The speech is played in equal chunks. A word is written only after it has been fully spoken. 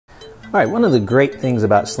All right, one of the great things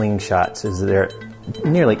about slingshots is they're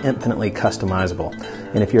nearly infinitely customizable.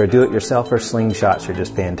 And if you're a do-it-yourselfer, slingshots are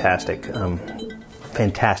just fantastic,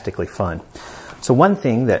 fantastically fun. So one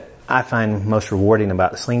thing that I find most rewarding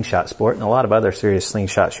about the slingshot sport, and a lot of other serious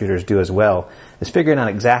slingshot shooters do as well, is figuring out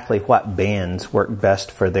exactly what bands work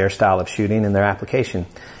best for their style of shooting and their application.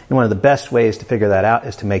 And one of the best ways to figure that out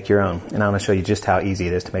is to make your own. And I'm going to show you just how easy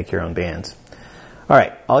it is to make your own bands. All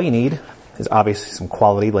right, all you need is obviously some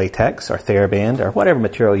quality latex or TheraBand or whatever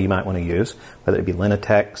material you might want to use, whether it be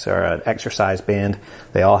Linatex or an exercise band.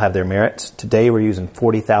 They all have their merits. Today we're using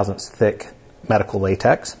 40 thousandths thick medical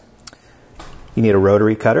latex. You need a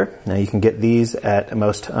rotary cutter. Now you can get these at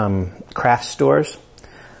most craft stores,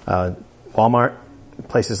 Walmart,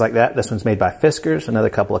 places like that. This one's made by Fiskars. Another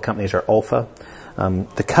couple of companies are Olfa.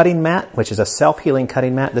 The cutting mat, which is a self-healing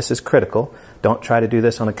cutting mat, this is critical. Don't try to do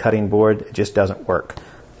this on a cutting board. It just doesn't work.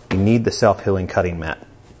 You need the self-healing cutting mat.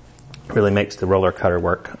 It really makes the roller cutter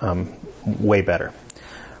work way better.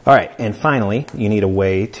 All right, and finally, you need a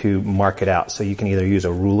way to mark it out. So you can either use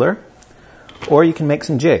a ruler or you can make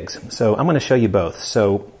some jigs. So I'm going to show you both.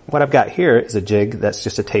 So what I've got here is a jig that's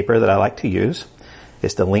just a taper that I like to use.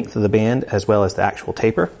 It's the length of the band as well as the actual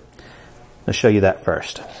taper. I'll show you that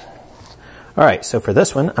first. All right, so for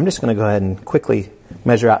this one, I'm just going to go ahead and quickly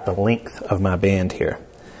measure out the length of my band here.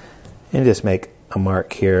 And just make a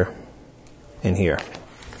mark here and here.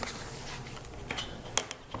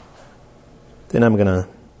 Then I'm going to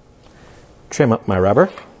trim up my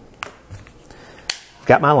rubber.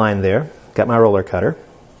 Got my line there. Got my roller cutter.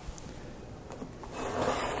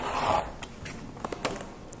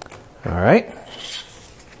 All right.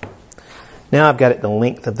 Now I've got it the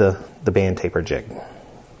length of the band taper jig.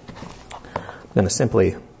 I'm going to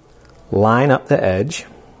simply line up the edge,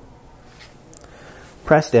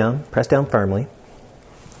 press down firmly,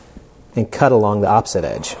 and cut along the opposite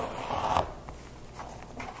edge.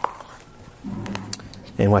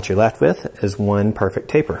 And what you're left with is one perfect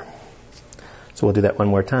taper. So we'll do that one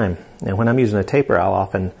more time. Now when I'm using a taper, I'll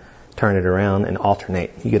often turn it around and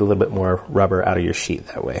alternate. You get a little bit more rubber out of your sheet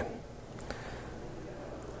that way.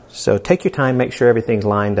 So take your time, make sure everything's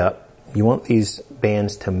lined up. You want these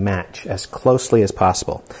bands to match as closely as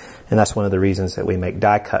possible. And that's one of the reasons that we make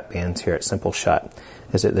die cut bands here at Simple Shot,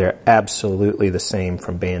 is that they're absolutely the same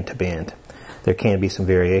from band to band. There can be some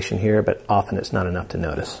variation here, but often it's not enough to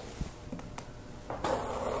notice.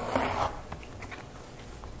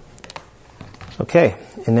 Okay,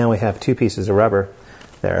 and now we have two pieces of rubber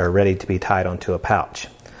that are ready to be tied onto a pouch.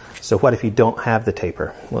 So what if you don't have the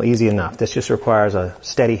taper? Well, easy enough. This just requires a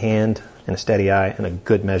steady hand and a steady eye and a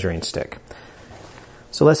good measuring stick.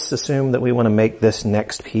 So let's assume that we want to make this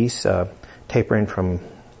next piece tapering from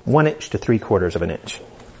 1 inch to 3/4 of an inch.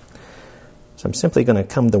 So I'm simply going to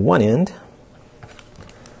come to one end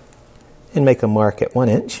and make a mark at 1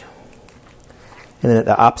 inch. And then at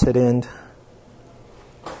the opposite end,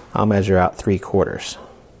 I'll measure out 3/4.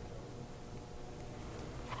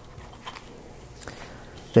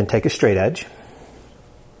 Then take a straight edge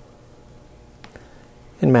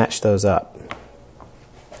and match those up.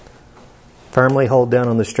 Firmly hold down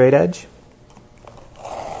on the straight edge.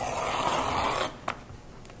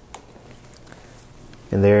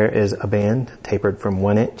 And there is a band tapered from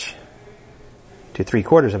 1 inch to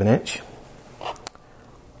 3/4 of an inch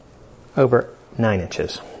over 9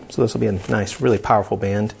 inches. So this will be a nice, really powerful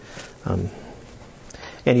band. And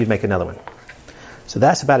you'd make another one. So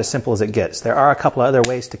that's about as simple as it gets. There are a couple of other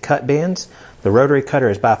ways to cut bands. The rotary cutter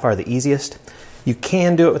is by far the easiest. You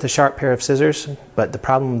can do it with a sharp pair of scissors, but the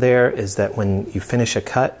problem there is that when you finish a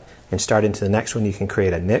cut and start into the next one, you can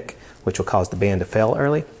create a nick, which will cause the band to fail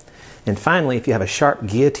early. And finally, if you have a sharp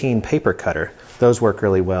guillotine paper cutter, those work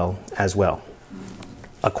really well as well.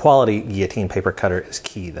 A quality guillotine paper cutter is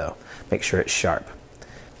key though. Make sure it's sharp.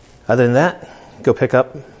 Other than that, go pick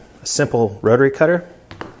up a simple rotary cutter,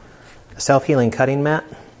 a self-healing cutting mat,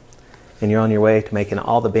 and you're on your way to making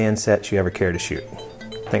all the band sets you ever care to shoot.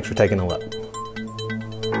 Thanks for taking a look.